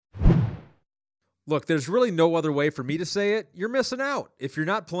Look, there's really no other way for me to say it. You're missing out. If you're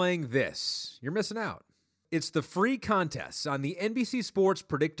not playing this, you're missing out. It's the free contests on the NBC Sports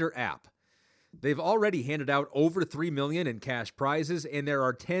Predictor app. They've already handed out over $3 million in cash prizes, and there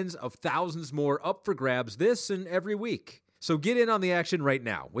are tens of thousands more up for grabs this and every week. So get in on the action right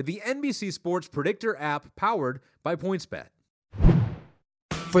now with the NBC Sports Predictor app powered by PointsBet.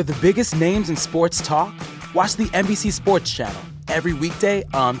 For the biggest names in sports talk, watch the NBC Sports Channel every weekday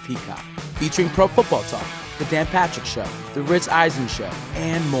on Peacock, featuring Pro Football Talk, The Dan Patrick Show, The Rich Eisen Show,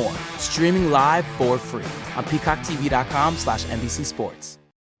 and more. Streaming live for free on peacocktv.com/NBC Sports.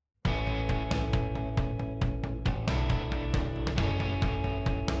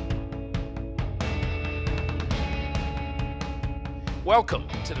 Welcome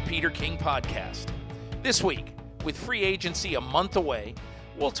to the Peter King Podcast. This week, with free agency a month away,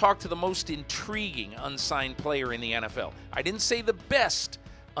 we'll talk to the most intriguing unsigned player in the NFL. I didn't say the best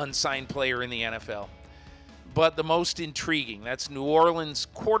unsigned player in the NFL, but the most intriguing. That's New Orleans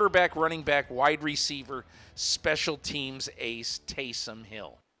quarterback, running back, wide receiver, special teams ace Taysom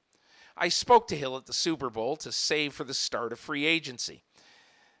Hill. I spoke to Hill at the Super Bowl to save for the start of free agency.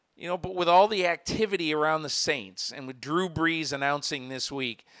 But with all the activity around the Saints and with Drew Brees announcing this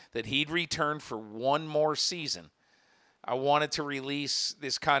week that he'd return for one more season, I wanted to release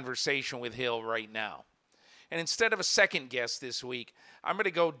this conversation with Hill right now. And instead of a second guest this week, I'm going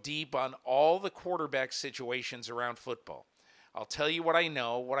to go deep on all the quarterback situations around football. I'll tell you what I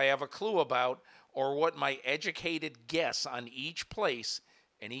know, what I have a clue about, or what my educated guess on each place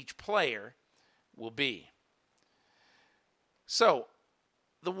and each player will be. So,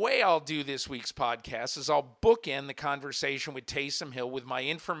 the way I'll do this week's podcast is I'll bookend the conversation with Taysom Hill with my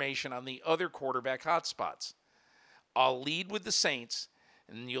information on the other quarterback hotspots. I'll lead with the Saints,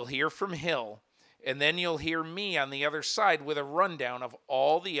 and you'll hear from Hill, and then you'll hear me on the other side with a rundown of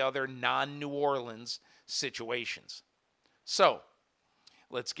all the other non-New Orleans situations. So,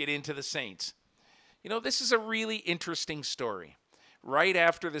 let's get into the Saints. This is a really interesting story. Right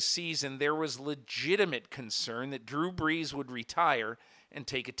after the season, there was legitimate concern that Drew Brees would retire and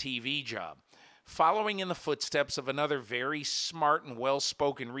take a TV job, following in the footsteps of another very smart and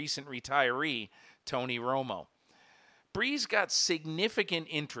well-spoken recent retiree, Tony Romo. Brees got significant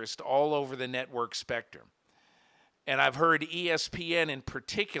interest all over the network spectrum. And I've heard ESPN in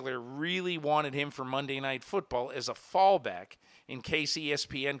particular really wanted him for Monday Night Football as a fallback in case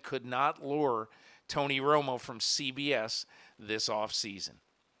ESPN could not lure Tony Romo from CBS this offseason.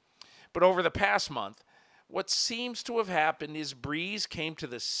 But over the past month, what seems to have happened is Brees came to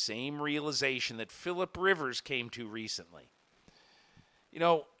the same realization that Philip Rivers came to recently.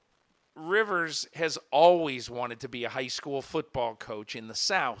 Rivers has always wanted to be a high school football coach in the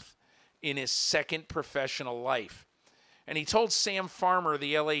South in his second professional life. And he told Sam Farmer of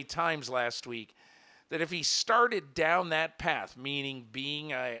the LA Times last week that if he started down that path, meaning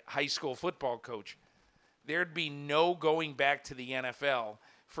being a high school football coach, there'd be no going back to the NFL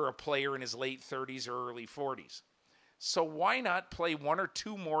for a player in his late 30s or early 40s. So why not play 1 or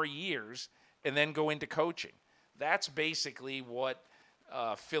 2 more years and then go into coaching? That's basically what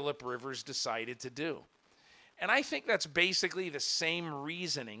Philip Rivers decided to do. And I think that's basically the same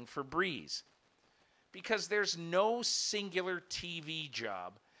reasoning for Brees, because there's no singular TV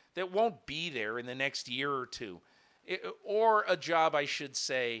job that won't be there in the next year or two, or a job, I should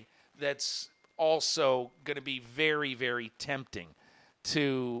say, that's also going to be very, very tempting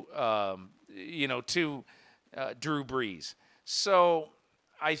to Drew Brees. So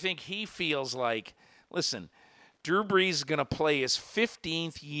I think he feels like, listen, Drew Brees is going to play his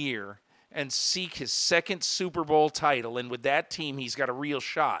 15th year and seek his second Super Bowl title, and with that team, he's got a real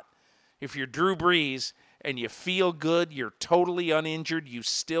shot. If you're Drew Brees and you feel good, you're totally uninjured, you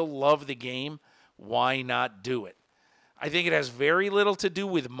still love the game, why not do it? I think it has very little to do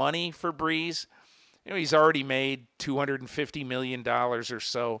with money for Brees. He's already made $250 million or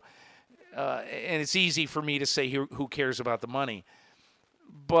so, and it's easy for me to say who cares about the money.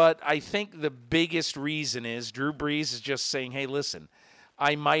 But I think the biggest reason is Drew Brees is just saying, hey, listen,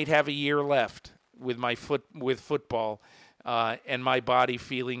 I might have a year left with football and my body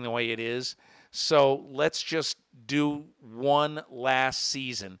feeling the way it is. So let's just do one last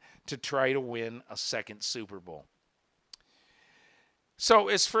season to try to win a second Super Bowl. So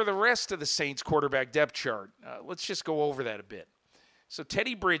as for the rest of the Saints quarterback depth chart, let's just go over that a bit. So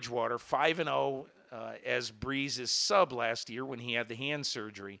Teddy Bridgewater, 5-0 as Brees' sub last year when he had the hand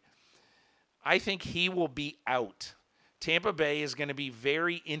surgery. I think he will be out. Tampa Bay is going to be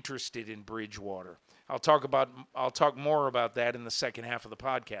very interested in Bridgewater. I'll talk more about that in the second half of the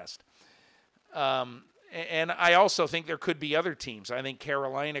podcast. And I also think there could be other teams. I think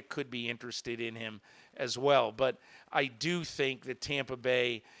Carolina could be interested in him as well. But I do think that Tampa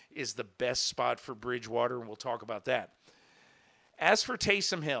Bay is the best spot for Bridgewater, and we'll talk about that. As for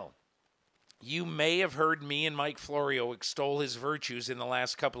Taysom Hill, you may have heard me and Mike Florio extol his virtues in the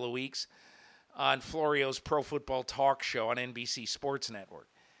last couple of weeks on Florio's Pro Football Talk Show on NBC Sports Network.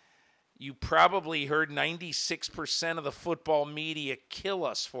 You probably heard 96% of the football media kill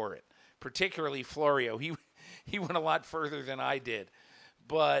us for it, particularly Florio. He went a lot further than I did.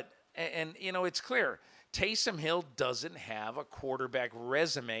 But, and it's clear, Taysom Hill doesn't have a quarterback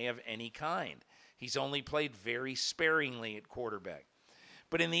resume of any kind. He's only played very sparingly at quarterback.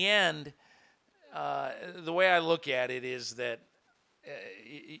 But in the end, the way I look at it is that,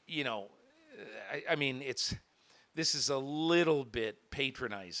 this is a little bit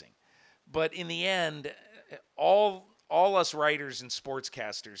patronizing. But in the end, all us writers and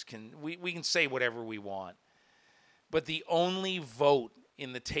sportscasters we can say whatever we want. But the only vote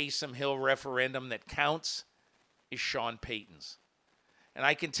in the Taysom Hill referendum that counts is Sean Payton's. And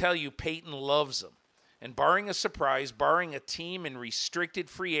I can tell you, Payton loves him. And barring a surprise, barring a team in restricted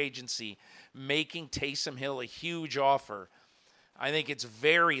free agency making Taysom Hill a huge offer, I think it's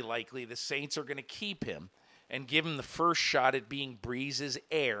very likely the Saints are going to keep him and give him the first shot at being Brees'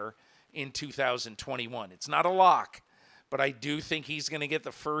 heir in 2021. It's not a lock, but I do think he's going to get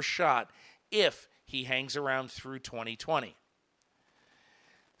the first shot if he hangs around through 2020.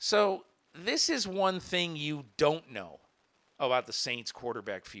 So this is one thing you don't know about the Saints'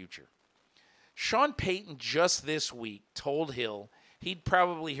 quarterback future. Sean Payton just this week told Hill he'd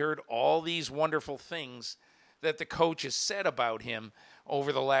probably heard all these wonderful things that the coach has said about him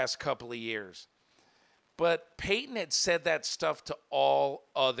over the last couple of years. But Payton had said that stuff to all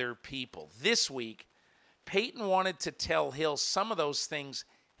other people. This week, Payton wanted to tell Hill some of those things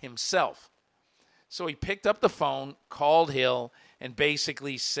himself. So he picked up the phone, called Hill, and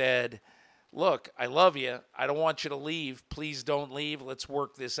basically said, look, I love you. I don't want you to leave. Please don't leave. Let's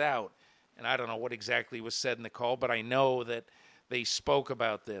work this out. And I don't know what exactly was said in the call, but I know that they spoke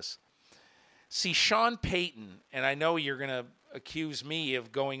about this. See, Sean Payton, and I know you're going to accuse me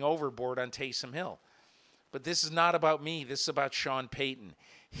of going overboard on Taysom Hill, but this is not about me. This is about Sean Payton.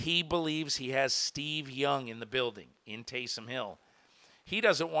 He believes he has Steve Young in the building, in Taysom Hill. He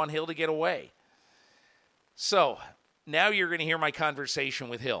doesn't want Hill to get away. So, now you're going to hear my conversation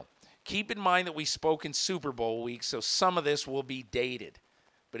with Hill. Keep in mind that we spoke in Super Bowl week, so some of this will be dated.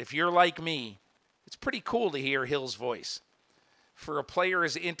 But if you're like me, it's pretty cool to hear Hill's voice. For a player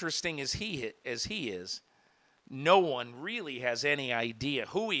as interesting as he is, no one really has any idea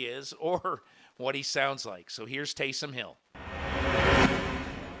who he is or what he sounds like. So here's Taysom Hill.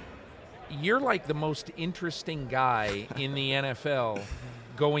 You're like the most interesting guy in the NFL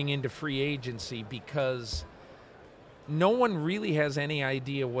going into free agency because no one really has any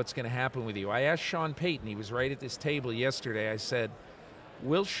idea what's going to happen with you. I asked Sean Payton, he was right at this table yesterday, I said,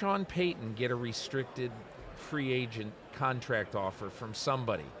 will Sean Payton get a restricted free agent contract offer from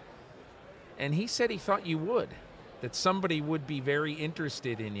somebody? And he said he thought you would, that somebody would be very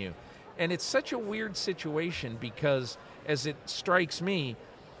interested in you. And it's such a weird situation because, as it strikes me,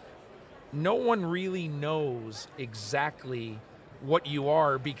 no one really knows exactly what you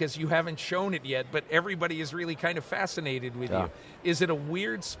are because you haven't shown it yet, but everybody is really kind of fascinated with you. Is it a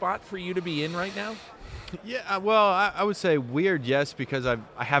weird spot for you to be in right now? Yeah, well, I would say weird, yes, because I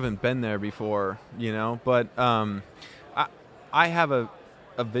haven't been there before, but I have a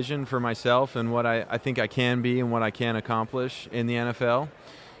vision for myself and what I think I can be and what I can accomplish in the NFL.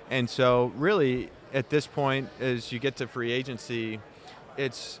 And so really at this point, as you get to free agency,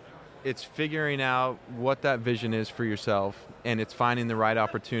 it's figuring out what that vision is for yourself, and it's finding the right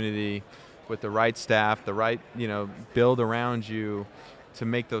opportunity with the right staff, the right, build around you to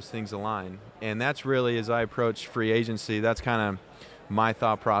make those things align. And that's really, as I approach free agency, that's kind of my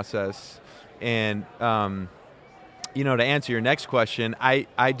thought process. And, to answer your next question,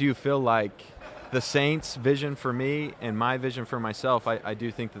 I do feel like the Saints' vision for me and my vision for myself, I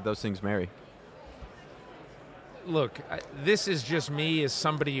do think that those things marry. Look, this is just me as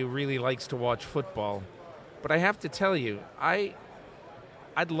somebody who really likes to watch football. But I have to tell you, I'd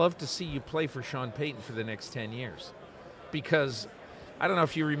love to see you play for Sean Payton for the next 10 years. Because, I don't know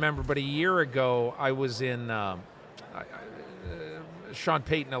if you remember, but a year ago I was in Sean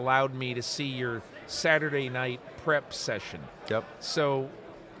Payton allowed me to see your Saturday night prep session. Yep. So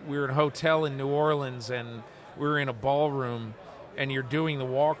we were in a hotel in New Orleans, and we were in a ballroom, and you're doing the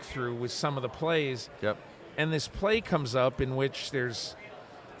walkthrough with some of the plays. Yep. And this play comes up in which there's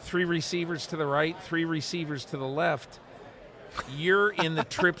 3 receivers to the right, 3 receivers to the left, you're in the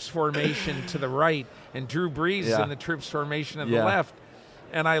trips formation to the right, and Drew Brees is in the trips formation of the left.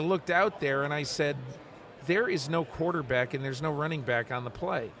 And I looked out there and I said, there is no quarterback and there's no running back on the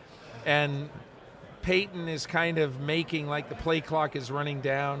play. And Payton is kind of making like the play clock is running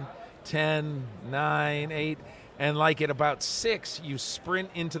down, 10, 9, 8, and like at about 6, you sprint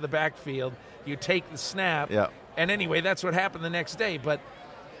into the backfield, you take the snap, and anyway, that's what happened the next day. But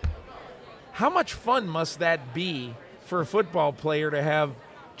how much fun must that be for a football player to have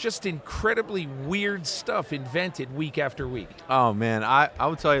just incredibly weird stuff invented week after week? Oh, man, I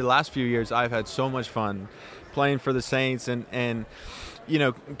would tell you the last few years I've had so much fun playing for the Saints, and you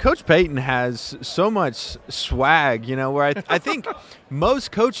know, Coach Payton has so much swag, you know, where I think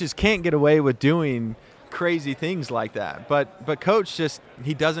most coaches can't get away with doing crazy things like that. But Coach just,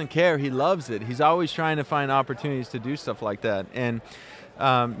 he doesn't care. He loves it. He's always trying to find opportunities to do stuff like that. And,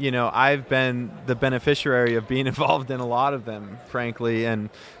 you know, I've been the beneficiary of being involved in a lot of them, frankly. And,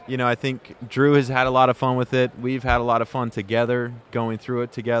 you know, I think Drew has had a lot of fun with it. We've had a lot of fun together, going through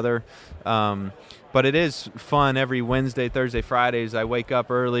it together. But it is fun every Wednesday, Thursday, Fridays. I wake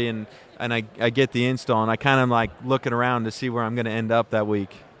up early and I get the install, and I kind of like looking around to see where I'm going to end up that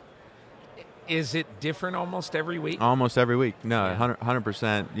week. Is it different almost every week? Almost every week. No,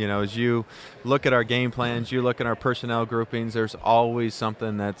 100%. You know, as you look at our game plans, you look at our personnel groupings, there's always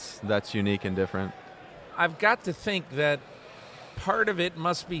something that's unique and different. I've got to think that part of it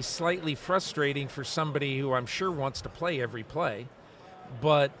must be slightly frustrating for somebody who I'm sure wants to play every play,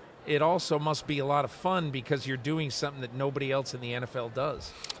 but it also must be a lot of fun because you're doing something that nobody else in the NFL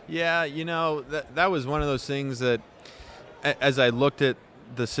does. Yeah, you know, that was one of those things that as I looked at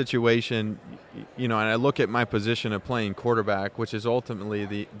the situation, you know, and I look at my position of playing quarterback, which is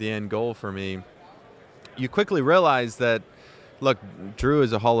ultimately the end goal for me, you quickly realize that, look, Drew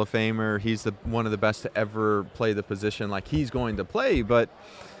is a Hall of Famer. He's one of the best to ever play the position like he's going to play. But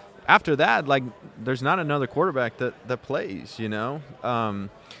after that, like, there's not another quarterback that plays, you know.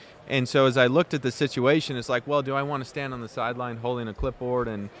 And so as I looked at the situation, it's like, well, do I want to stand on the sideline holding a clipboard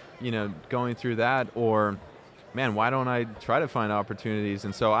and, you know, going through that, or – man, why don't I try to find opportunities?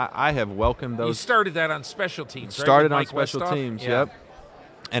 And so I have welcomed those. You started that on special teams, right? Started on special teams, yeah. Yep.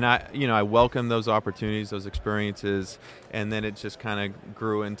 And I welcome those opportunities, those experiences, and then it just kind of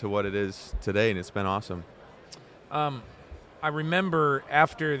grew into what it is today, and it's been awesome. I remember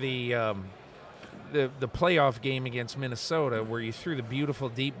after the playoff game against Minnesota where you threw the beautiful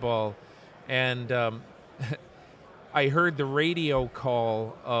deep ball, and I heard the radio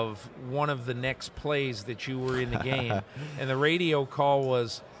call of one of the next plays that you were in the game, and the radio call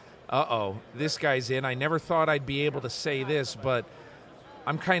was, uh-oh, this guy's in. I never thought I'd be able to say this, but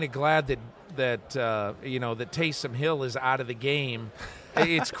I'm kind of glad that you know, that Taysom Hill is out of the game.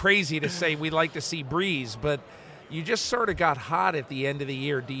 It's crazy to say we'd like to see Brees, but you just sort of got hot at the end of the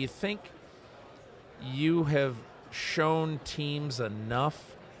year. Do you think you have shown teams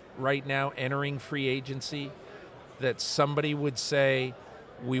enough right now entering free agency that somebody would say,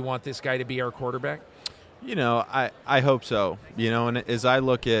 we want this guy to be our quarterback? You know, I hope so. You know, and as I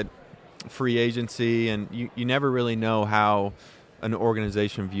look at free agency, and you never really know how an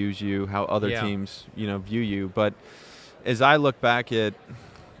organization views you, how other teams, you know, view you. But as I look back at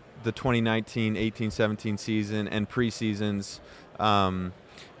the 2019, 18, 17 season and preseasons,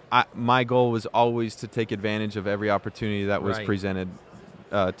 my goal was always to take advantage of every opportunity that was presented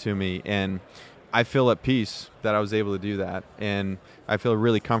to me. And I feel at peace that I was able to do that, and I feel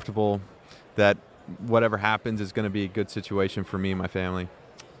really comfortable that whatever happens is going to be a good situation for me and my family.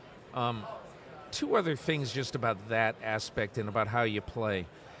 Two other things just about that aspect and about how you play.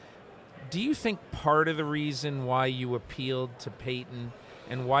 Do you think part of the reason why you appealed to Payton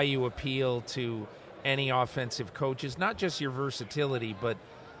and why you appeal to any offensive coach is not just your versatility, but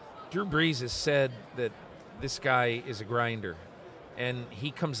Drew Brees has said that this guy is a grinder? And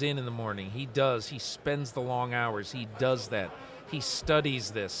he comes in the morning. He spends the long hours. He does that. He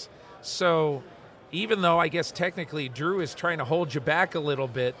studies this. So even though I guess technically Drew is trying to hold you back a little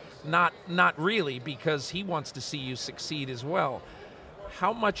bit, not really, because he wants to see you succeed as well.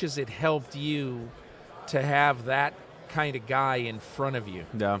 How much has it helped you to have that kind of guy in front of you?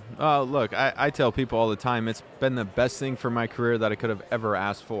 Yeah. Look, I tell people all the time, it's been the best thing for my career that I could have ever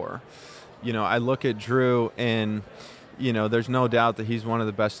asked for. You know, I look at Drew and – you know, there's no doubt that he's one of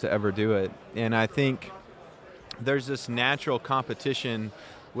the best to ever do it. And I think there's this natural competition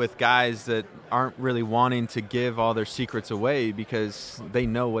with guys that aren't really wanting to give all their secrets away because they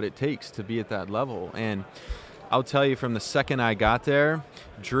know what it takes to be at that level. And I'll tell you, from the second I got there,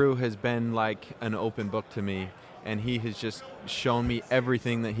 Drew has been like an open book to me. and he has just shown me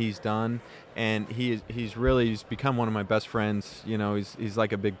everything that he's done, and he's become one of my best friends. You know, he's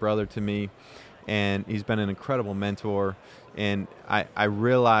like a big brother to me, and he's been an incredible mentor. And I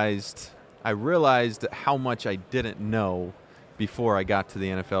realized how much I didn't know before I got to the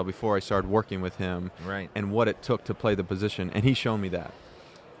NFL, before I started working with him, right, and what it took to play the position, and he's shown me that.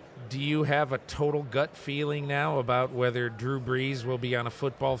 Do you have a total gut feeling now about whether Drew Brees will be on a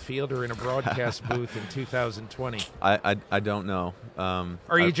football field or in a broadcast booth in 2020? I don't know.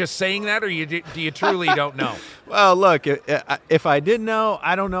 Are you just saying that, or do you truly don't know? Well, look, if I did know,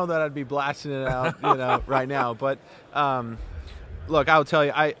 I don't know that I'd be blasting it out, right now. But look, I'll tell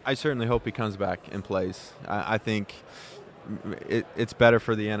you, I certainly hope he comes back and plays. I think it's better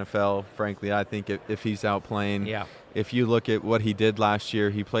for the NFL, frankly. I think if he's out playing. Yeah. If you look at what he did last year,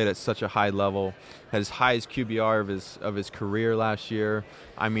 he played at such a high level, had his highest QBR of his career last year.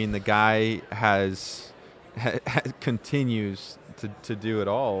 I mean, the guy continues to do it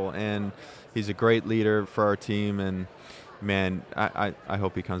all, and he's a great leader for our team. And man, I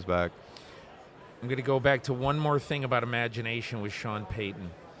hope he comes back. I'm going to go back to one more thing about imagination with Sean Payton.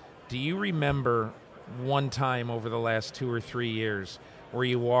 Do you remember one time over the last 2 or 3 years where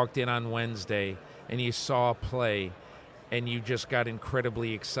you walked in on Wednesday and you saw a play and you just got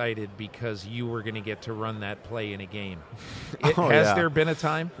incredibly excited because you were going to get to run that play in a game? Has there been a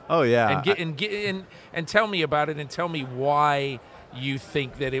time? Oh, yeah. And tell me about it, and tell me why you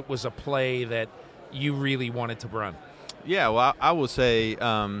think that it was a play that you really wanted to run. Yeah, well, I will say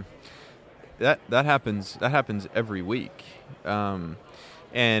that happens every week. And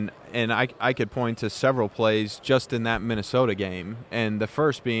I could point to several plays just in that Minnesota game, and the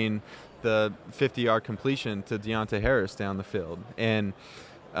first being the 50-yard completion to Deontay Harris down the field. And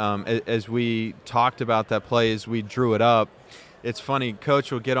as we talked about that play, as we drew it up, it's funny,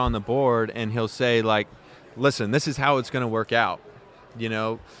 Coach will get on the board and he'll say, like, listen, this is how it's going to work out. You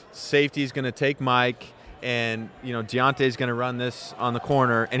know, safety's going to take Mike, and, you know, Deontay's going to run this on the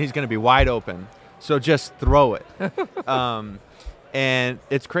corner, and he's going to be wide open. So just throw it. And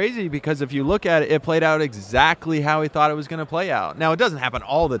it's crazy because if you look at it, it played out exactly how he thought it was going to play out. Now, it doesn't happen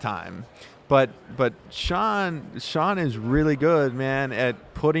all the time, but Sean is really good, man,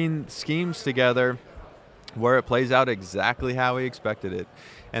 at putting schemes together where it plays out exactly how he expected it.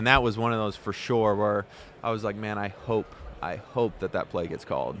 And that was one of those for sure where I was like, man, I hope that play gets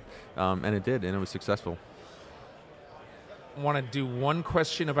called. And it did, and it was successful. I want to do one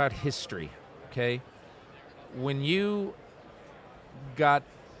question about history, okay? When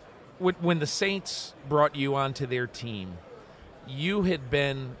the Saints brought you onto their team, you had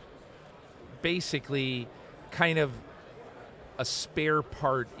been basically kind of a spare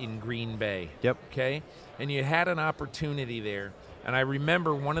part in Green Bay. Yep. Okay? And you had an opportunity there. And I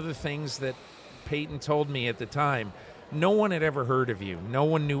remember one of the things that Peyton told me at the time, no one had ever heard of you. No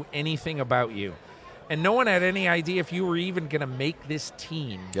one knew anything about you. And no one had any idea if you were even going to make this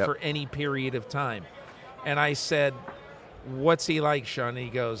team for any period of time. And I said, what's he like, Sean? And he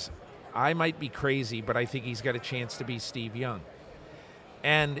goes, I might be crazy, but I think he's got a chance to be Steve Young.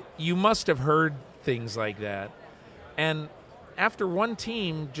 And you must have heard things like that. And after one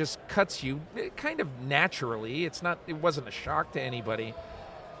team just cuts you kind of naturally, it wasn't a shock to anybody.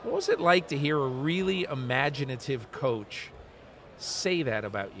 What was it like to hear a really imaginative coach say that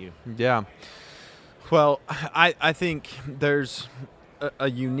about you? Yeah. Well, I think there's a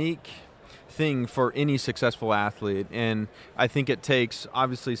unique thing for any successful athlete, and I think it takes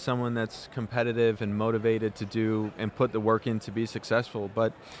obviously someone that's competitive and motivated to do and put the work in to be successful,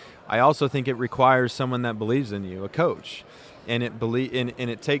 but I also think it requires someone that believes in you, a coach, and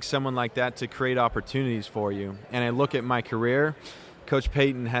it takes someone like that to create opportunities for you. And I look at my career, Coach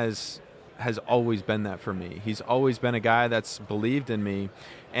Payton has always been that for me. He's always been a guy that's believed in me,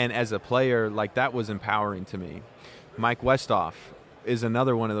 and as a player, like, that was empowering to me. Mike Westhoff is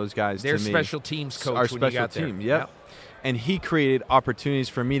another one of those guys Their to me. Their special teams coach Our when special you got team, there. yep. And he created opportunities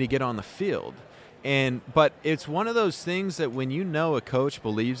for me to get on the field. But it's one of those things that when you know a coach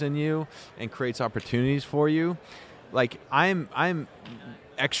believes in you and creates opportunities for you, like, I'm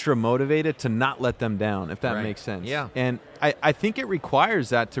extra motivated to not let them down, if that makes sense. Yeah. And I think it requires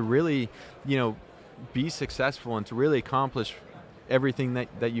that to really, be successful and to really accomplish everything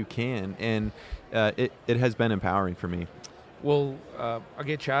that you can. And it has been empowering for me. Well, I'll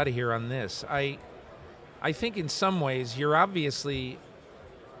get you out of here on this. I think in some ways you're obviously,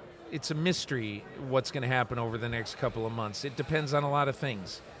 it's a mystery what's going to happen over the next couple of months. It depends on a lot of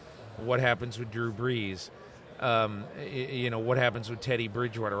things. What happens with Drew Brees? What happens with Teddy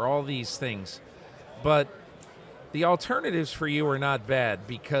Bridgewater? All these things. But the alternatives for you are not bad,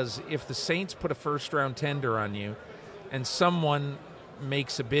 because if the Saints put a first-round tender on you and someone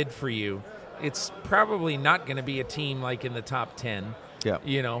makes a bid for you, it's probably not going to be a team like in the top 10. Yeah.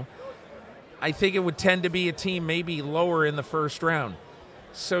 You know, I think it would tend to be a team maybe lower in the first round.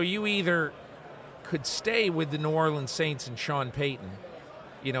 So you either could stay with the New Orleans Saints and Sean Payton,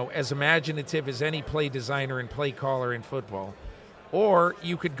 you know, as imaginative as any play designer and play caller in football, or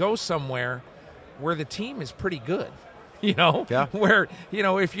you could go somewhere where the team is pretty good, you know, where, you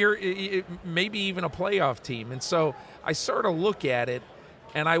know, if you're maybe even a playoff team. And so I sort of look at it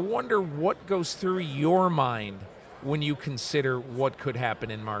and I wonder what goes through your mind when you consider what could happen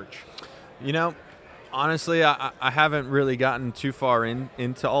in March. You know, honestly, I haven't really gotten too far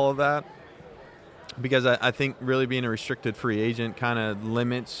into all of that, because I think really being a restricted free agent kind of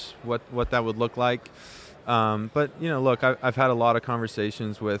limits what that would look like. But, you know, look, I've had a lot of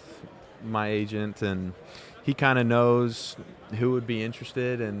conversations with my agent, and he kind of knows who would be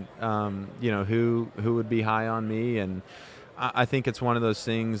interested and, you know, who would be high on me. And I think it's one of those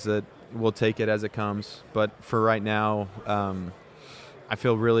things that we'll take it as it comes. But for right now, I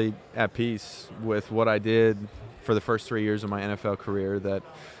feel really at peace with what I did for the first 3 years of my NFL career, that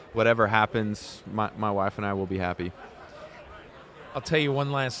whatever happens, my wife and I will be happy. I'll tell you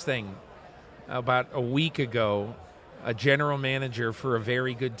one last thing. About a week ago, a general manager for a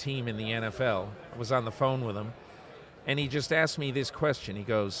very good team in the NFL, I was on the phone with him, and he just asked me this question. He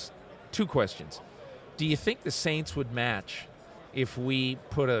goes, 2 questions. Do you think the Saints would match if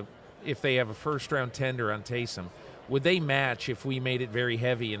they have a first-round tender on Taysom? Would they match if we made it very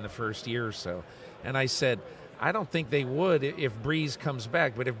heavy in the first year or so? And I said, I don't think they would if Brees comes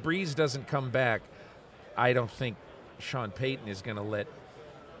back. But if Brees doesn't come back, I don't think Sean Payton is going to let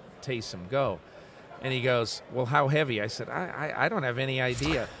Taysom go. And he goes, well, how heavy? I said, I don't have any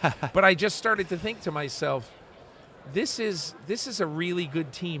idea. But I just started to think to myself, this is a really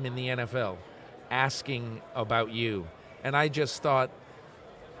good team in the NFL asking about you. And I just thought,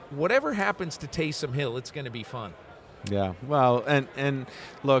 whatever happens to Taysom Hill, it's going to be fun. Yeah, well, and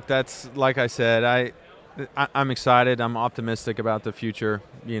look, that's, like I said, I'm excited. I'm optimistic about the future,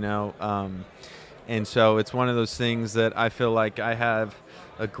 you know. And so it's one of those things that I feel like I have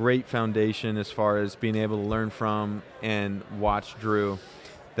a great foundation as far as being able to learn from and watch Drew,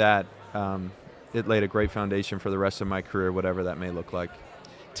 that it laid a great foundation for the rest of my career, whatever that may look like.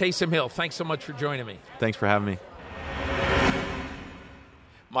 Taysom Hill, thanks so much for joining me. Thanks for having me.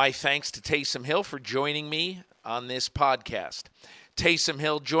 My thanks to Taysom Hill for joining me on this podcast. Taysom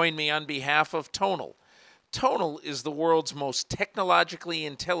Hill joined me on behalf of Tonal. Tonal is the world's most technologically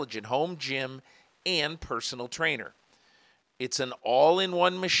intelligent home gym and personal trainer. It's an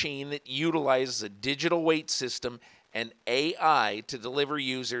all-in-one machine that utilizes a digital weight system and AI to deliver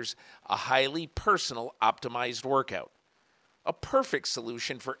users a highly personal, optimized workout. A perfect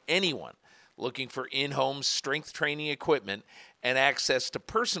solution for anyone looking for in-home strength training equipment and access to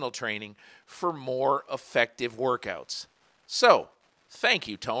personal training for more effective workouts. So, thank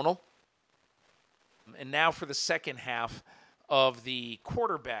you, Tonal. And now for the second half of the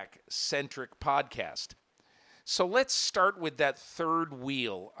quarterback-centric podcast. So let's start with that third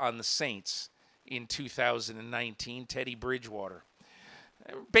wheel on the Saints in 2019, Teddy Bridgewater.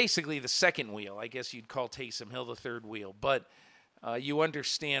 Basically the second wheel. I guess you'd call Taysom Hill the third wheel. But you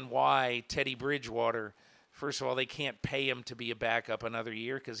understand why Teddy Bridgewater, first of all, they can't pay him to be a backup another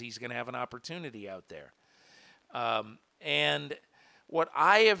year because he's going to have an opportunity out there. And what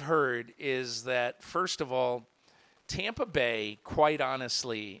I have heard is that, first of all, Tampa Bay, quite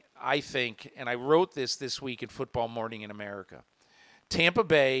honestly, I think, and I wrote this week at Football Morning in America, Tampa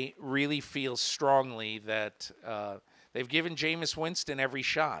Bay really feels strongly that they've given Jameis Winston every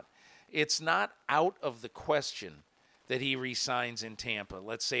shot. It's not out of the question that he re-signs in Tampa.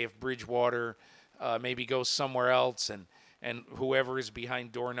 Let's say if Bridgewater maybe goes somewhere else and whoever is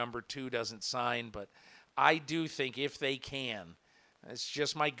behind door number 2 doesn't sign. But I do think if they can, it's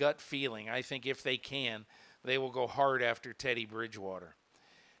just my gut feeling, I think if they can, they will go hard after Teddy Bridgewater.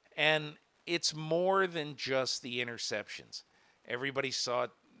 And it's more than just the interceptions. Everybody saw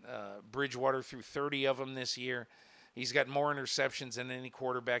Bridgewater threw 30 of them this year. He's got more interceptions than any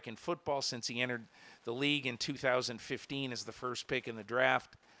quarterback in football since he entered the league in 2015 as the first pick in the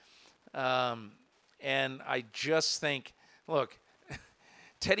draft. And I just think, look,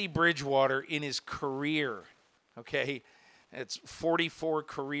 Teddy Bridgewater in his career, okay, it's 44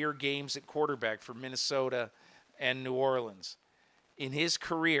 career games at quarterback for Minnesota and New Orleans. In his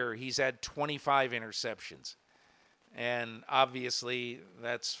career, he's had 25 interceptions. And obviously,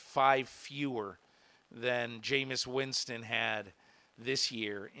 that's 5 fewer than Jameis Winston had this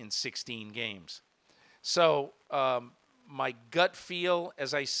year in 16 games. So my gut feel,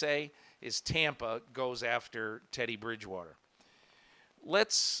 as I say, is Tampa goes after Teddy Bridgewater.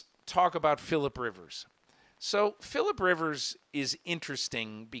 Let's talk about Phillip Rivers. So Phillip Rivers is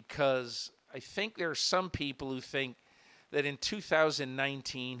interesting because I think there are some people who think that in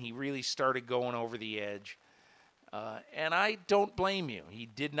 2019 he really started going over the edge. And I don't blame you. He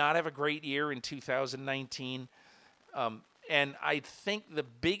did not have a great year in 2019. And I think the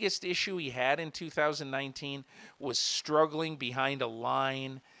biggest issue he had in 2019 was struggling behind a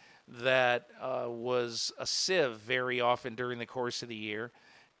line that was a sieve very often during the course of the year.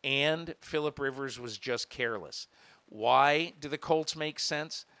 And Phillip Rivers was just careless. Why do the Colts make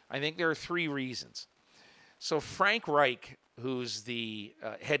sense? I think there are three reasons. So Frank Reich, who's the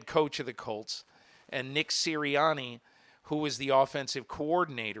head coach of the Colts, and Nick Sirianni, who was the offensive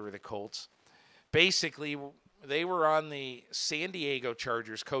coordinator of the Colts, basically they were on the San Diego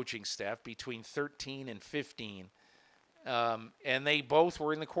Chargers coaching staff between 13 and 15, and they both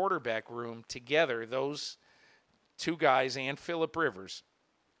were in the quarterback room together, those two guys and Phillip Rivers.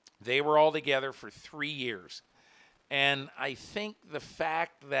 They were all together for 3 years. And I think the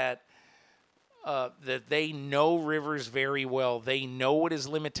fact that they know Rivers very well, they know what his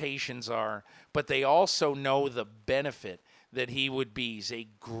limitations are, but they also know the benefit that he would be. He's a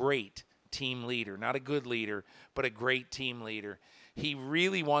great team leader, not a good leader, but a great team leader. He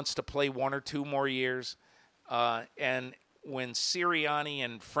really wants to play 1 or 2 more years. And when Sirianni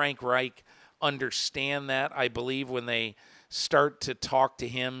and Frank Reich understand that, I believe when they start to talk to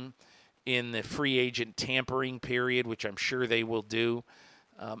him in the free agent tampering period, which I'm sure they will do,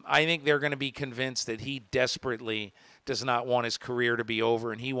 I think they're going to be convinced that he desperately does not want his career to be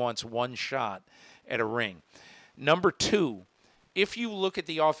over and he wants one shot at a ring. Number 2, if you look at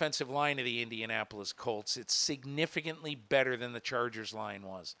the offensive line of the Indianapolis Colts, it's significantly better than the Chargers line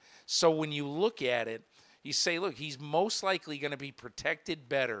was. So when you look at it, you say, look, he's most likely going to be protected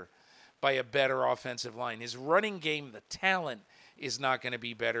better by a better offensive line. His running game, the talent, is not going to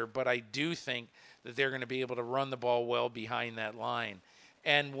be better, but I do think that they're going to be able to run the ball well behind that line.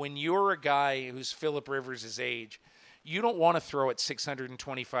 And when you're a guy who's Phillip Rivers' age, you don't want to throw it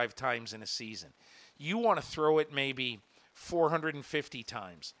 625 times in a season. You want to throw it maybe 450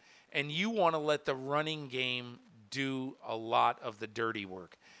 times. And you want to let the running game do a lot of the dirty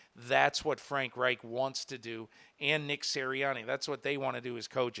work. That's what Frank Reich wants to do, and Nick Sirianni. That's what they want to do as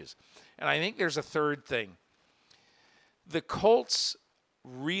coaches. And I think there's a third thing. The Colts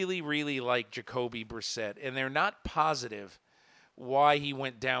really, really like Jacoby Brissett, and they're not positive why he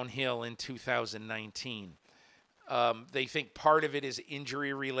went downhill in 2019. They think part of it is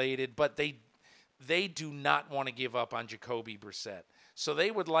injury-related, but they do not want to give up on Jacoby Brissett. So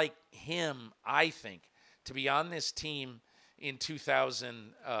they would like him, I think, to be on this team in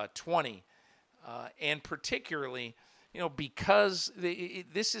 2020, and particularly, because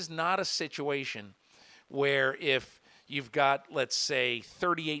this is not a situation where if you've got, let's say,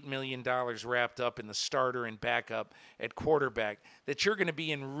 $38 million wrapped up in the starter and backup at quarterback, that you're going to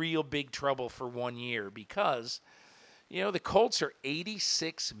be in real big trouble for 1 year because, the Colts are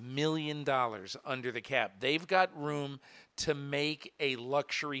 $86 million under the cap. They've got room to make a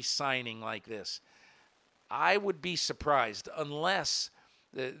luxury signing like this. I would be surprised unless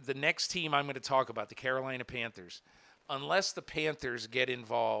the next team I'm going to talk about, the Carolina Panthers, unless the Panthers get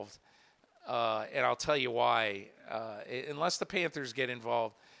involved, and I'll tell you why. Unless the Panthers get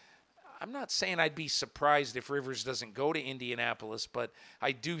involved, I'm not saying I'd be surprised if Rivers doesn't go to Indianapolis, but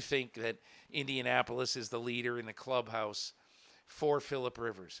I do think that Indianapolis is the leader in the clubhouse for Phillip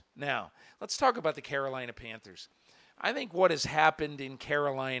Rivers. Now, let's talk about the Carolina Panthers. I think what has happened in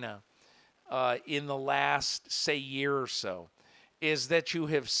Carolina in the last, say, year or so is that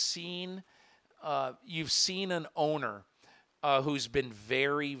you've seen an owner who's been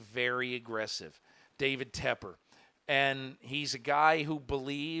very, very aggressive, David Tepper. And he's a guy who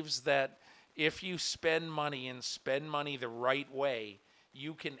believes that if you spend money and spend money the right way,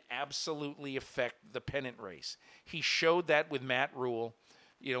 you can absolutely affect the pennant race. He showed that with Matt Rule,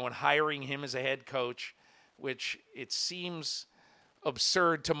 and hiring him as a head coach, which it seems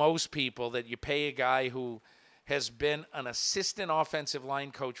absurd to most people that you pay a guy who has been an assistant offensive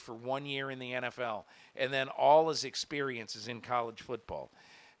line coach for 1 year in the NFL and then all his experiences in college football.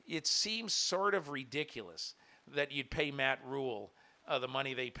 It seems sort of ridiculous that you'd pay Matt Rule the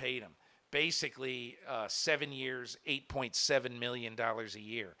money they paid him. Basically, 7 years, $8.7 million a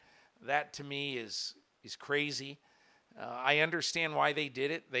year. That, to me, is crazy. I understand why they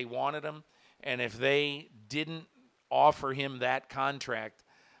did it. They wanted him. And if they didn't offer him that contract,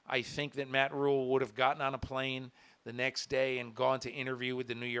 I think that Matt Rule would have gotten on a plane. the next day and gone to interview with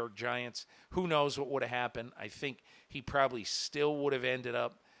the New York Giants, who knows what would have happened. I think he probably still would have ended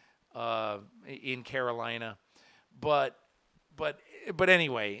up in Carolina. But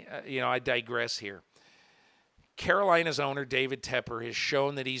anyway, I digress here. Carolina's owner, David Tepper, has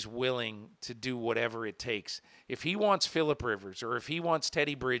shown that he's willing to do whatever it takes. If he wants Phillip Rivers or if he wants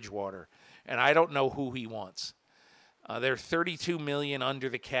Teddy Bridgewater, and I don't know who he wants, they're $32 million under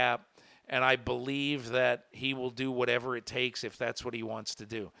the cap, and I believe that he will do whatever it takes if that's what he wants to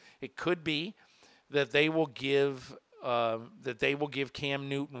do. It could be that they will give Cam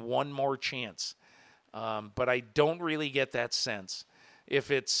Newton one more chance, but I don't really get that sense.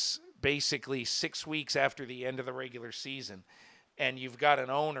 If it's basically 6 weeks after the end of the regular season, and you've got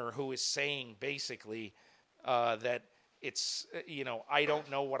an owner who is saying basically that it's, I don't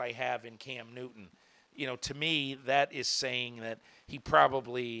know what I have in Cam Newton. To me, that is saying that he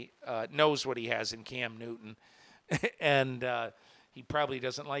probably knows what he has in Cam Newton, and he probably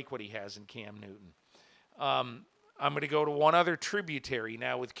doesn't like what he has in Cam Newton. I'm going to go to one other tributary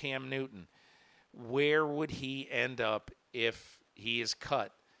now with Cam Newton. Where would he end up if he is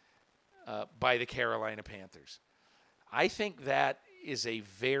cut by the Carolina Panthers? I think that is a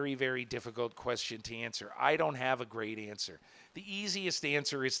very, very difficult question to answer. I don't have a great answer. The easiest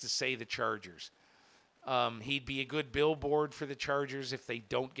answer is to say the Chargers. He'd be a good billboard for the Chargers if they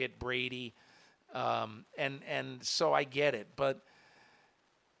don't get Brady. And so I get it. But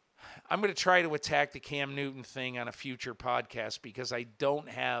I'm going to try to attack the Cam Newton thing on a future podcast because I don't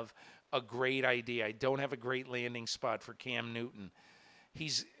have a great idea. I don't have a great landing spot for Cam Newton.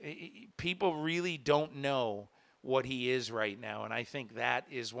 People really don't know what he is right now, and I think that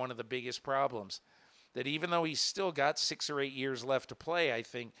is one of the biggest problems. That even though he's still got 6 or 8 years left to play, I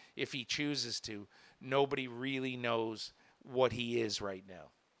think if he chooses to, nobody really knows what he is right now.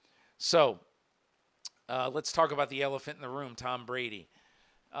 So let's talk about the elephant in the room, Tom Brady.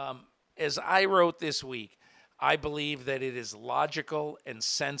 As I wrote this week, I believe that it is logical and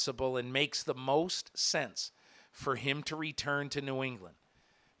sensible and makes the most sense for him to return to New England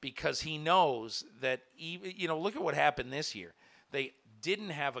because he knows that, look at what happened this year. They didn't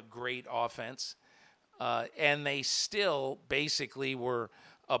have a great offense, and they still basically were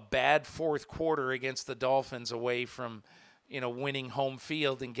a bad fourth quarter against the Dolphins away from, winning home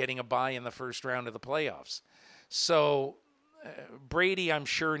field and getting a bye in the first round of the playoffs. So Brady, I'm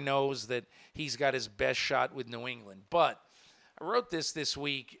sure, knows that he's got his best shot with New England. But I wrote this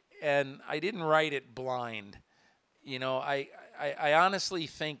week, and I didn't write it blind. I honestly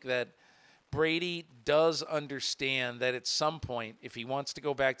think that Brady does understand that at some point, if he wants to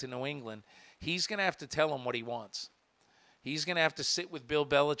go back to New England, he's going to have to tell him what he wants. He's going to have to sit with Bill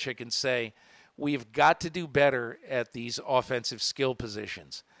Belichick and say, we've got to do better at these offensive skill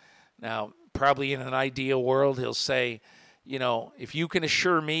positions. Now, probably in an ideal world, he'll say, if you can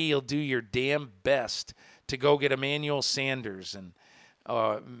assure me you'll do your damn best to go get Emmanuel Sanders and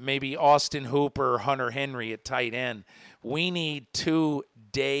maybe Austin Hooper or Hunter Henry at tight end, we need 2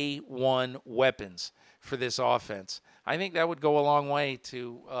 day one weapons for this offense. I think that would go a long way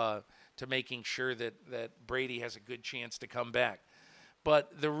to making sure that Brady has a good chance to come back.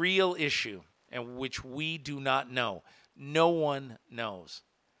 But the real issue, and which we do not know, no one knows,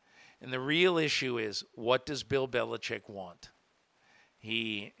 and the real issue is, what does Bill Belichick want?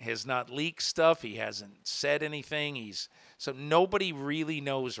 He has not leaked stuff. He hasn't said anything. So nobody really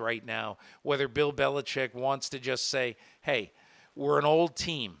knows right now whether Bill Belichick wants to just say, hey, we're an old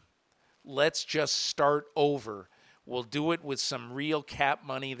team. Let's just start over. We'll do it with some real cap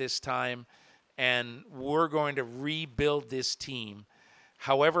money this time, and we're going to rebuild this team.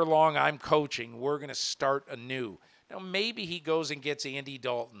 However long I'm coaching, we're going to start anew. Now, maybe he goes and gets Andy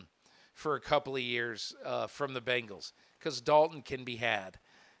Dalton for a couple of years from the Bengals, because Dalton can be had.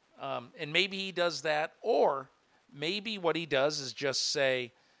 And maybe he does that, or maybe what he does is just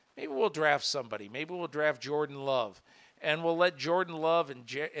say, maybe we'll draft somebody. Maybe we'll draft Jordan Love, and we'll let Jordan Love and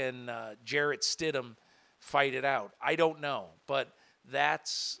Jarrett Stidham fight it out. I don't know, but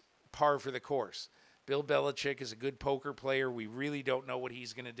that's par for the course. Bill Belichick is a good poker player. We really don't know what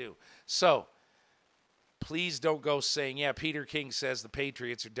he's going to do. So please don't go saying, yeah, Peter King says the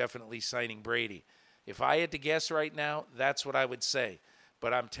Patriots are definitely signing Brady. If I had to guess right now, that's what I would say.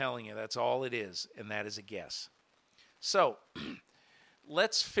 But I'm telling you, that's all it is, and that is a guess. So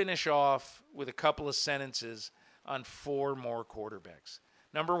let's finish off with a couple of sentences on 4 more quarterbacks.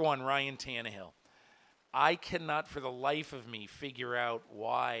 Number 1, Ryan Tannehill. I cannot for the life of me figure out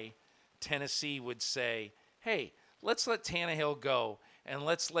why Tennessee would say, hey, let's let Tannehill go and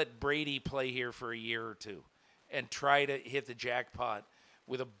let's let Brady play here for a year or two and try to hit the jackpot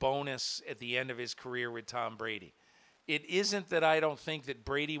with a bonus at the end of his career with Tom Brady. It isn't that I don't think that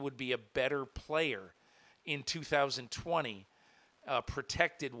Brady would be a better player in 2020,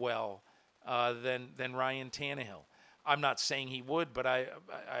 protected well, than Ryan Tannehill. I'm not saying he would, but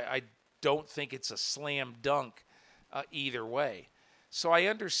I don't think it's a slam dunk either way. So I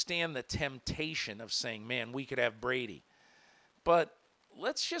understand the temptation of saying, man, we could have Brady. But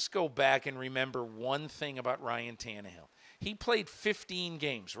let's just go back and remember one thing about Ryan Tannehill. He played 15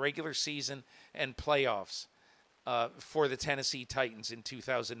 games, regular season and playoffs, for the Tennessee Titans in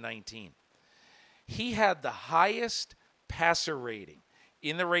 2019. He had the highest passer rating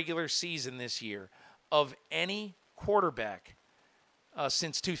in the regular season this year of any quarterback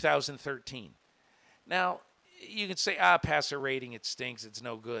since 2013. Now, you can say, passer rating, it stinks, it's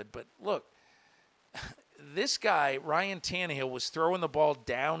no good. But look, this guy, Ryan Tannehill, was throwing the ball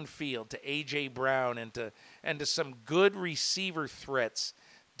downfield to A.J. Brown and to some good receiver threats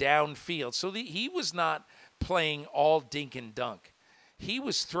downfield. So he was not playing all dink and dunk. He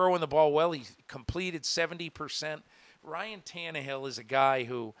was throwing the ball well. He completed 70%. Ryan Tannehill is a guy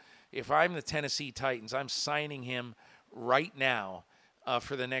who, if I'm the Tennessee Titans, I'm signing him right now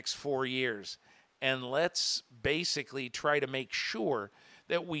for the next 4 years. And let's basically try to make sure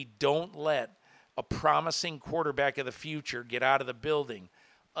that we don't let a promising quarterback of the future get out of the building,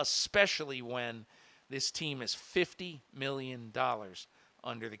 especially when this team is $50 million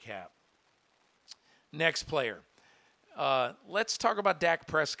under the cap. Next player. Let's talk about Dak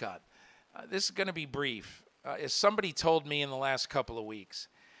Prescott. This is going to be brief. As somebody told me in the last couple of weeks,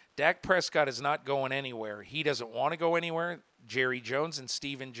 Dak Prescott is not going anywhere. He doesn't want to go anywhere. Jerry Jones and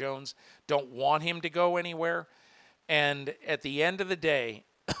Stephen Jones don't want him to go anywhere. And at the end of the day,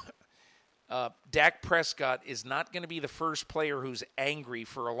 Dak Prescott is not going to be the first player who's angry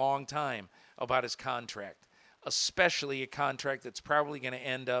for a long time about his contract, especially a contract that's probably going to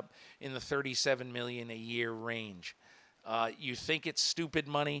end up in the $37 million a year range. You think it's stupid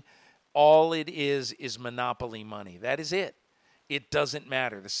money? All it is monopoly money. That is it. It doesn't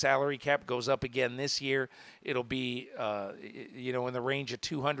matter. The salary cap goes up again this year. It'll be, in the range of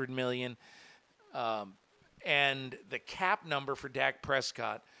 $200 million. And the cap number for Dak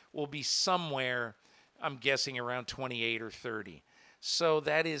Prescott will be somewhere, I'm guessing, around 28 or 30. So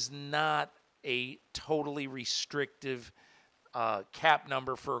that is not a totally restrictive cap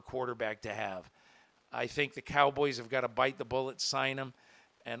number for a quarterback to have. I think the Cowboys have got to bite the bullet, sign him,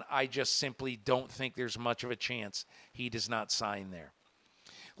 and I just simply don't think there's much of a chance he does not sign there.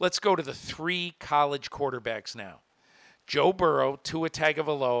 Let's go to the 3 college quarterbacks now. Joe Burrow, Tua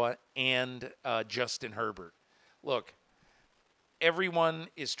Tagovailoa, and Justin Herbert. Look, everyone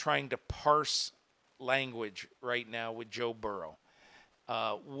is trying to parse language right now with Joe Burrow.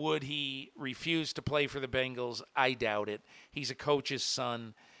 Would he refuse to play for the Bengals? I doubt it. He's a coach's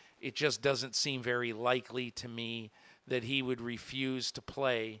son. It just doesn't seem very likely to me that he would refuse to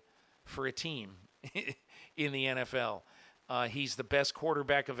play for a team in the NFL. He's the best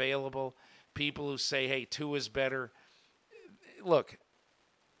quarterback available. People who say, hey, Tua's better. Look,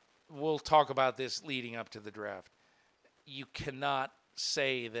 we'll talk about this leading up to the draft. You cannot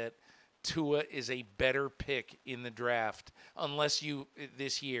say that Tua is a better pick in the draft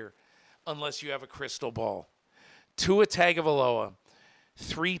this year, unless you have a crystal ball. Tua Tagovailoa,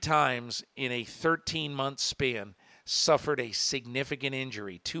 3 times in a 13-month span, suffered a significant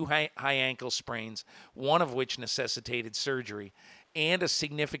injury, 2 high ankle sprains, one of which necessitated surgery, and a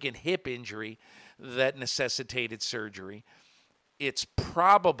significant hip injury that necessitated surgery. It's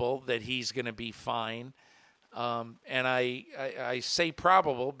probable that he's going to be fine. And I say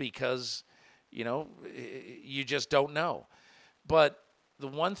probable because, you just don't know. But the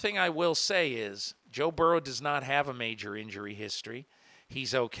one thing I will say is Joe Burrow does not have a major injury history.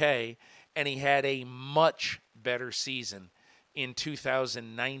 He's okay. And he had a much better season in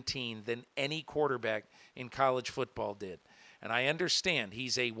 2019 than any quarterback in college football did. And I understand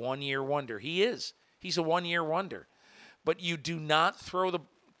he's a one-year wonder. He is. He's a one-year wonder. But you do not throw the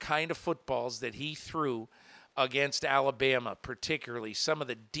kind of footballs that he threw against Alabama, particularly. Some of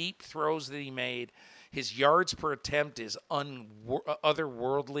the deep throws that he made, his yards per attempt is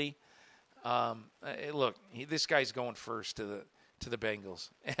otherworldly. Look, this guy's going first to the Bengals,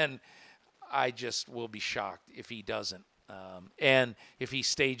 and I just will be shocked if he doesn't, and if he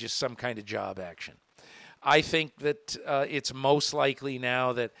stages some kind of job action. I think that it's most likely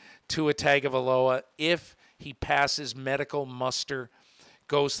now that Tua Tagovailoa, if he passes medical muster,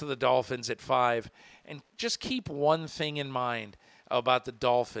 goes to the Dolphins at 5. And just keep one thing in mind about the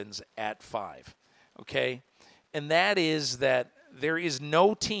Dolphins at 5, okay? And that is that there is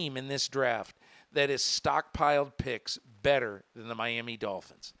no team in this draft that has stockpiled picks better than the Miami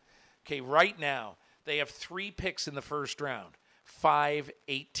Dolphins. Okay, right now, They have 3 picks in the first round, 5,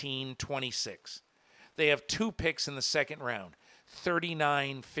 18, 26. They have 2 picks in the second round,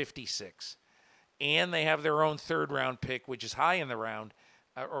 39, 56. And they have their own third-round pick, which is high in the round,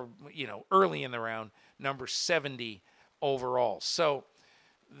 early in the round, number 70 overall. So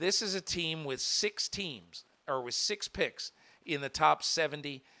this is a team with 6 picks in the top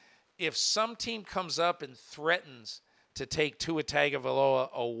 70. If some team comes up and threatens to take Tua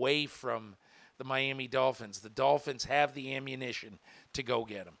Tagovailoa away from the Miami Dolphins, the Dolphins have the ammunition to go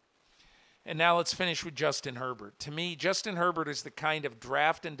get him. And now let's finish with Justin Herbert. To me, Justin Herbert is the kind of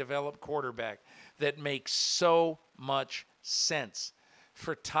draft and develop quarterback that makes so much sense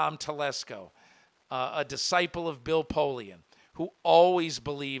for Tom Telesco, a disciple of Bill Polian, who always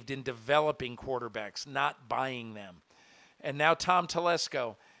believed in developing quarterbacks, not buying them. And now Tom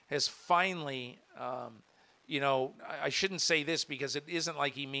Telesco has finally, I shouldn't say this because it isn't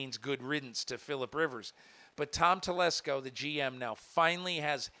like he means good riddance to Phillip Rivers, but Tom Telesco, the GM, now finally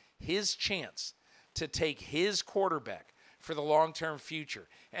has his chance to take his quarterback for the long-term future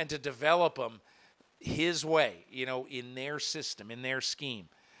and to develop him his way, in their system, in their scheme.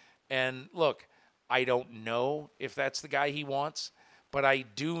 And look, I don't know if that's the guy he wants, but I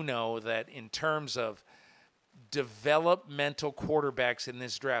do know that in terms of developmental quarterbacks in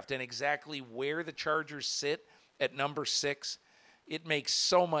this draft and exactly where the Chargers sit at number 6, it makes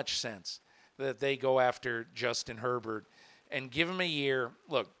so much sense that they go after Justin Herbert and give him a year.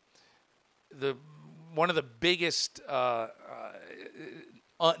 Look, one of the biggest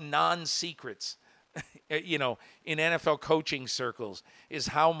non-secrets, in NFL coaching circles is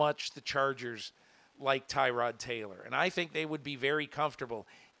how much the Chargers like Tyrod Taylor. And I think they would be very comfortable,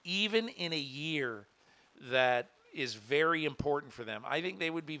 even in a year that is very important for them. I think they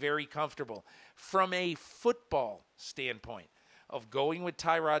would be very comfortable from a football standpoint of going with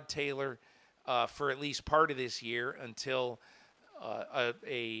Tyrod Taylor for at least part of this year until a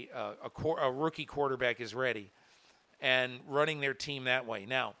rookie quarterback is ready and running their team that way.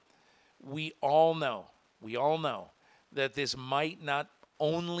 Now, we all know that this might not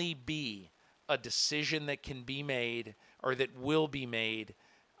only be a decision that can be made or that will be made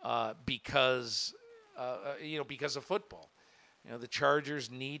because of football. The Chargers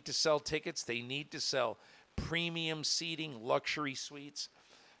need to sell tickets. They need to sell premium seating, luxury suites.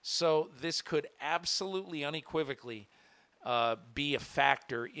 So this could absolutely, unequivocally be a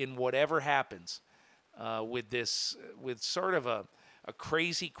factor in whatever happens with sort of a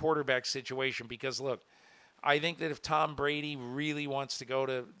crazy quarterback situation. Because, look, I think that if Tom Brady really wants to go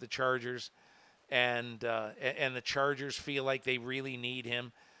to the Chargers and the Chargers feel like they really need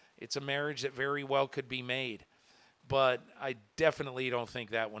him, it's a marriage that very well could be made. But I definitely don't think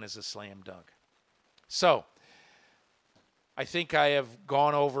that one is a slam dunk. So I think I have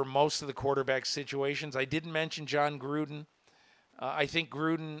gone over most of the quarterback situations. I didn't mention John Gruden. I think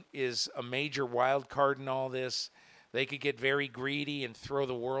Gruden is a major wild card in all this. They could get very greedy and throw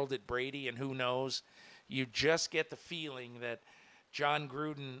the world at Brady, and who knows? You just get the feeling that John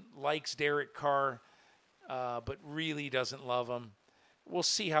Gruden likes Derek Carr, but really doesn't love him. We'll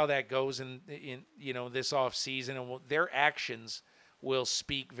see how that goes in this offseason, and their actions will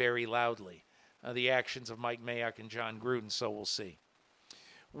speak very loudly. The actions of Mike Mayock and John Gruden, so we'll see.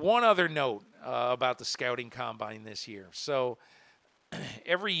 One other note about the scouting combine this year. So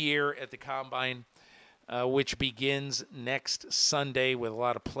every year at the combine, which begins next Sunday with a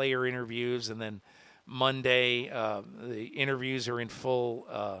lot of player interviews, and then Monday the interviews are in full,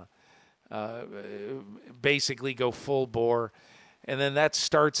 basically go full bore. And then that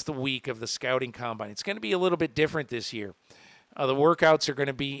starts the week of the scouting combine. It's going to be a little bit different this year. The workouts are going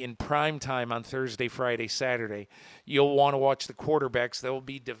to be in prime time on Thursday, Friday, Saturday. You'll want to watch the quarterbacks. They'll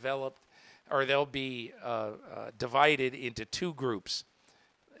be developed, or they'll be divided into 2 groups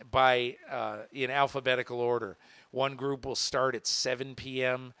in alphabetical order. One group will start at 7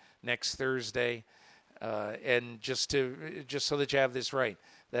 p.m. next Thursday, and just so that you have this right,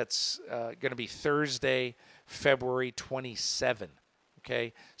 that's going to be Thursday, February 27.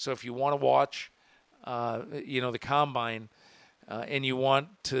 Okay, so if you want to watch, the combine. And you want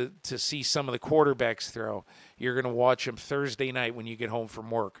to see some of the quarterbacks throw, you're going to watch them Thursday night when you get home from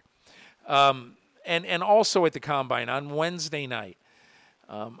work. And also at the combine on Wednesday night,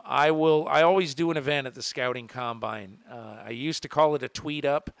 I always do an event at the scouting combine. I used to call it a tweet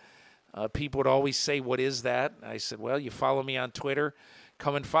up. People would always say, "What is that?" I said, "Well, you follow me on Twitter.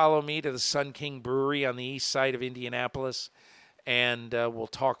 Come and follow me to the Sun King Brewery on the east side of Indianapolis, and we'll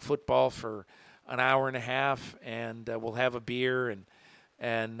talk football for an hour and a half, and we'll have a beer,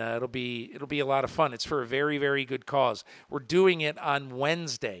 and it'll be a lot of fun. It's for a very, very good cause. We're doing it on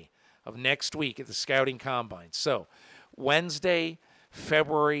Wednesday of next week at the Scouting Combine. So Wednesday,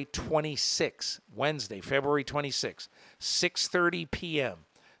 February 26th, 6:30 p.m.,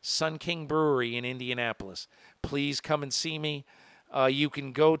 Sun King Brewery in Indianapolis. Please come and see me. You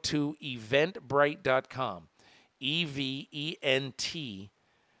can go to eventbrite.com, EVENTBRITE.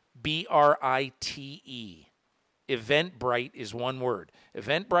 Eventbrite is one word.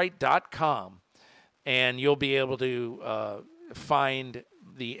 Eventbrite.com, and you'll be able to find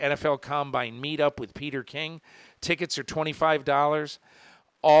the NFL Combine meetup with Peter King. Tickets are $25.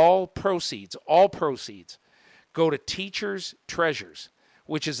 All proceeds go to Teachers Treasures,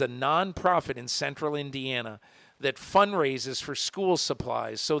 which is a nonprofit in central Indiana that fundraises for school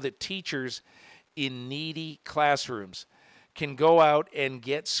supplies so that teachers in needy classrooms can go out and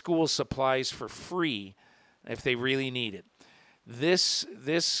get school supplies for free if they really need it. This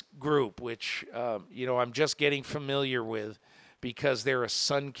group, which I'm just getting familiar with because they're a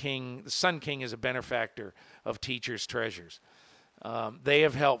Sun King. The Sun King is a benefactor of Teachers Treasures. They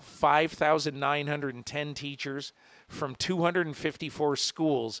have helped 5,910 teachers from 254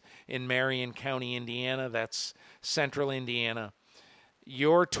 schools in Marion County, Indiana. That's central Indiana.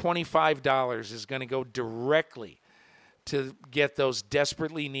 Your $25 is going to go directly to get those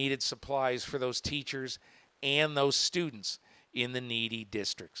desperately needed supplies for those teachers and those students in the needy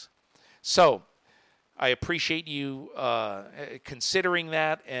districts. So I appreciate you considering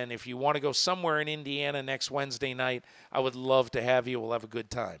that, and if you want to go somewhere in Indiana next Wednesday night, I would love to have you. We'll have a good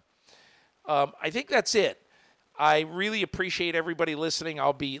time. I think that's it. I really appreciate everybody listening.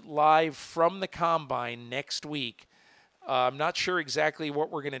 I'll be live from the Combine next week. I'm not sure exactly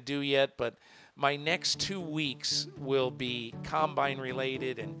what we're going to do yet, but my next 2 weeks will be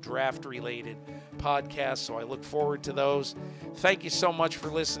Combine-related and draft-related podcasts, so I look forward to those. Thank you so much for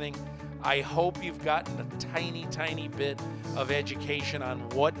listening. I hope you've gotten a tiny, tiny bit of education on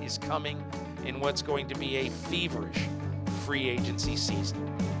what is coming in what's going to be a feverish free agency season.